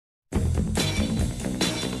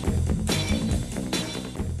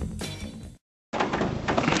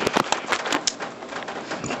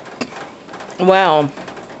Well,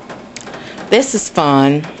 this is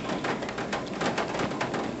fun.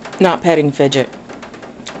 Not petting Fidget.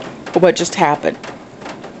 What just happened?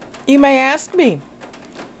 You may ask me,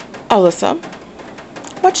 Alyssa,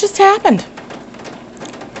 what just happened?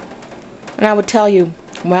 And I would tell you,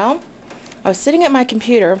 well, I was sitting at my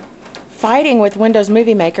computer fighting with Windows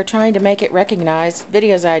Movie Maker, trying to make it recognize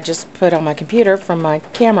videos I just put on my computer from my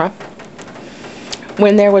camera,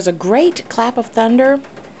 when there was a great clap of thunder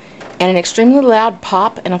and an extremely loud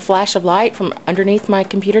pop and a flash of light from underneath my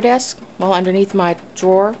computer desk, well, underneath my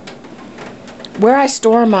drawer, where I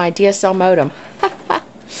store my DSL modem.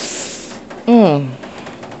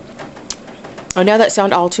 I know that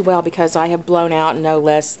sounds all too well because I have blown out no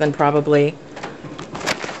less than probably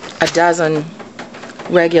a dozen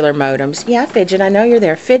regular modems. Yeah, Fidget, I know you're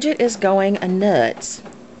there. Fidget is going nuts,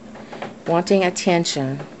 wanting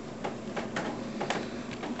attention.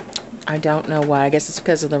 I don't know why. I guess it's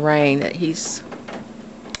because of the rain that he's...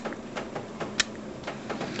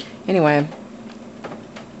 Anyway,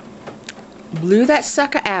 blew that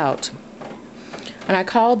sucker out. And I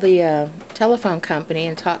called the telephone company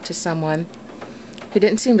and talked to someone who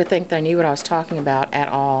didn't seem to think that I knew what I was talking about at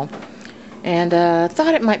all. And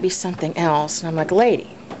thought it might be something else. And I'm like, lady.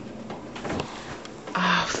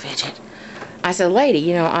 Oh, Fidget. I said, lady,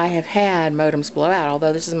 you know, I have had modems blow out.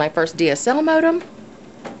 Although this is my first DSL modem,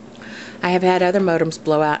 I have had other modems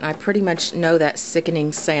blow out. And I pretty much know that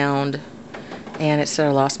sickening sound. And it sort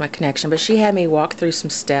of lost my connection. But she had me walk through some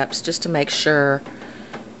steps just to make sure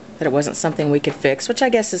that it wasn't something we could fix. Which I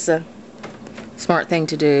guess is a smart thing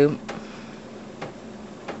to do.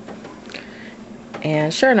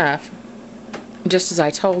 And sure enough, just as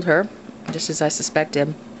I told her, just as I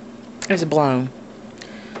suspected, it was blown.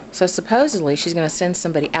 So supposedly she's going to send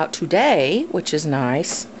somebody out today, which is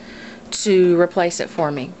nice, to replace it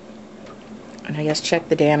for me. And I guess check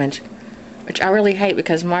the damage, which I really hate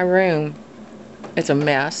because my room is a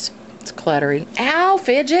mess. It's cluttery. Ow,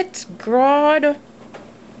 Fidget! God!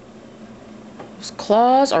 Those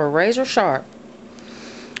claws are razor sharp.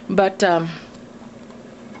 But,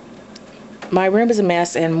 my room is a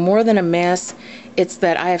mess, and more than a mess, it's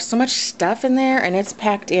that I have so much stuff in there, and it's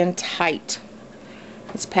packed in tight.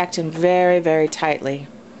 It's packed in very, very tightly.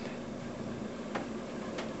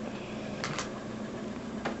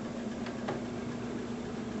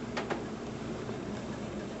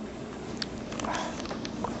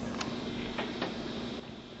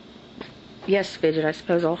 Yes, Fidget, I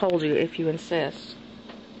suppose I'll hold you if you insist.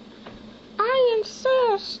 I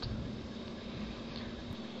insist.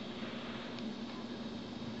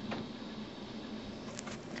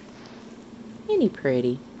 Ain't he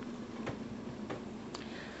pretty?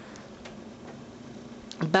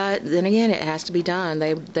 But then again, it has to be done.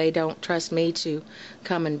 They don't trust me to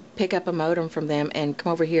come and pick up a modem from them and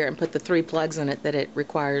come over here and put the 3 plugs in it that it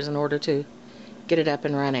requires in order to get it up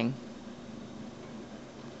and running.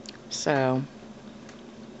 So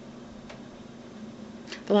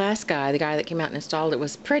the last guy, the guy that came out and installed it,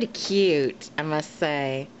 was pretty cute, I must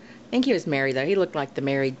say. I think he was married, though. He looked like the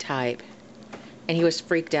married type. And he was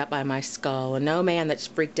freaked out by my skull. And no man that's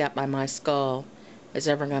freaked out by my skull is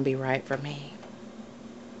ever going to be right for me.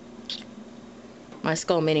 My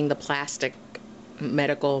skull meaning the plastic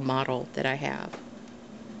medical model that I have.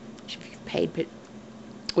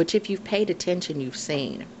 Which if you've paid attention, you've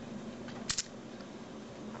seen.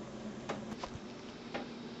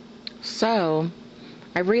 So,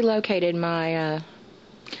 I relocated my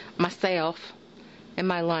myself and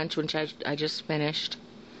my lunch, which I just finished,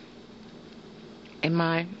 and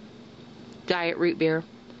my diet root beer,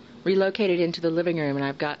 relocated into the living room, and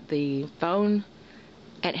I've got the phone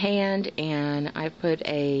at hand, and I put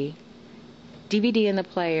a DVD in the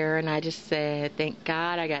player, and I just said, thank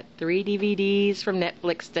God I got 3 DVDs from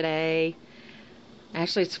Netflix today.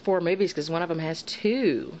 Actually, it's 4 movies because one of them has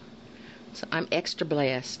 2, so I'm extra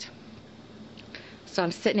blessed. So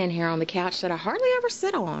I'm sitting in here on the couch that I hardly ever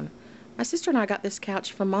sit on. My sister and I got this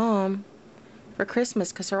couch for Mom for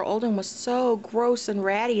Christmas because her old one was so gross and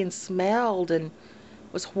ratty and smelled and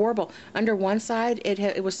was horrible. Under one side,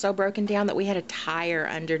 it was so broken down that we had a tire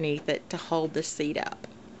underneath it to hold the seat up.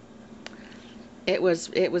 It was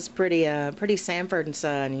pretty Sanford and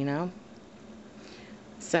Son, you know.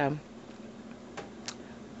 So,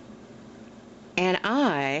 and if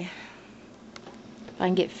I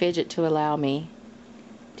can get Fidget to allow me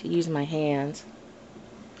to use my hands.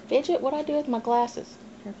 Fidget, what'd I do with my glasses?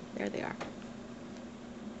 There they are.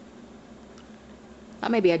 Thought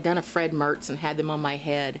maybe I'd done a Fred Mertz and had them on my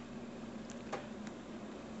head.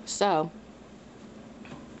 So,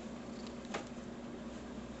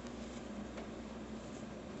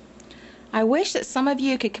 I wish that some of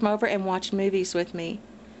you could come over and watch movies with me.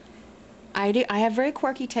 I have very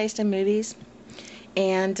quirky taste in movies,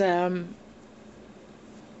 and I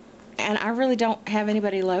really don't have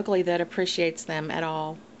anybody locally that appreciates them at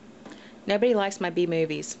all. Nobody likes my B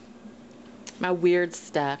movies, my weird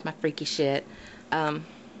stuff, my freaky shit. Um,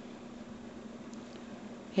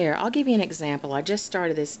 Here, I'll give you an example. I just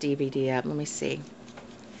started this DVD up. Let me see.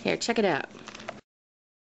 Here, check it out.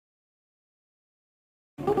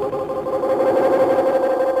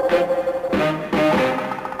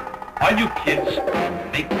 All you kids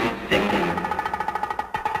make me sick.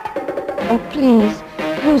 Oh, please,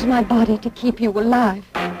 use my body to keep you alive.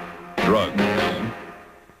 Drugs.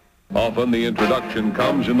 Often the introduction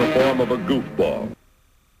comes in the form of a goofball.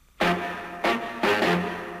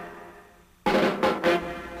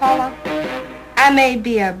 Paula, I may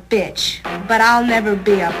be a bitch, but I'll never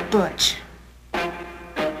be a butch.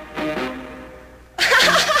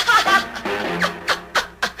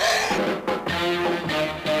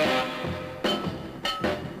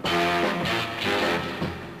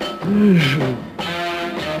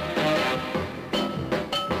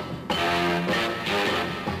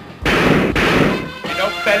 You're no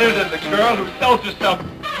better than the girl who sells herself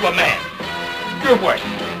to a man. You're worse.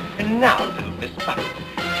 And now, little Miss Bucket,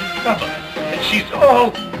 she's trouble, and she's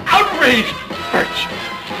all outraged virtue.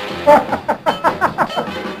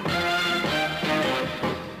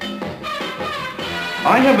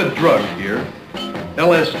 I have a drug here,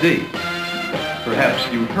 LSD.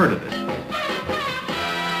 Perhaps you've heard of it.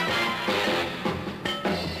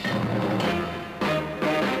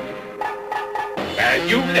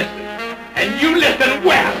 And you listen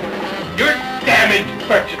well. You're damaged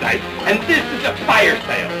merchandise, and this is a fire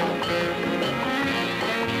sale.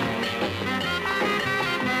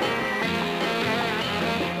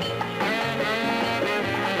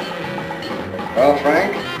 Well,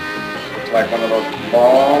 Frank, looks like one of those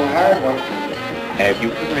long, hard ones. Have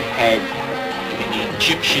you ever had an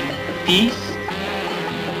Egyptian feast?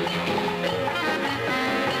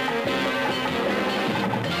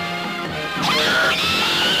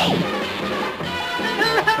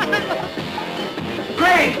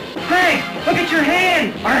 Frank, look at your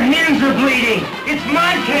hand! Our hands are bleeding! It's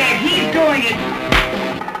Montag! He's doing it!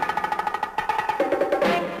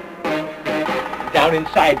 Down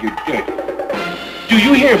inside, you're dirty. Do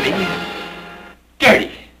you hear me?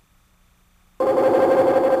 Dirty.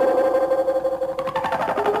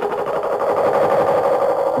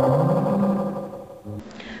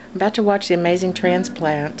 I'm about to watch The Amazing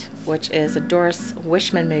Transplant, which is a Doris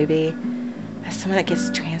Wishman movie as someone that gets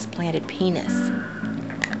transplanted penis.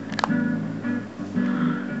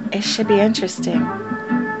 It should be interesting.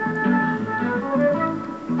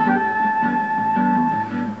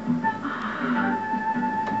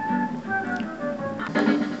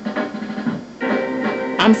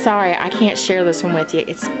 I'm sorry, I can't share this one with you.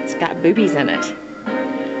 It's got boobies in it.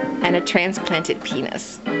 And a transplanted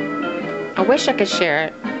penis. I wish I could share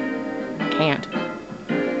it. I can't.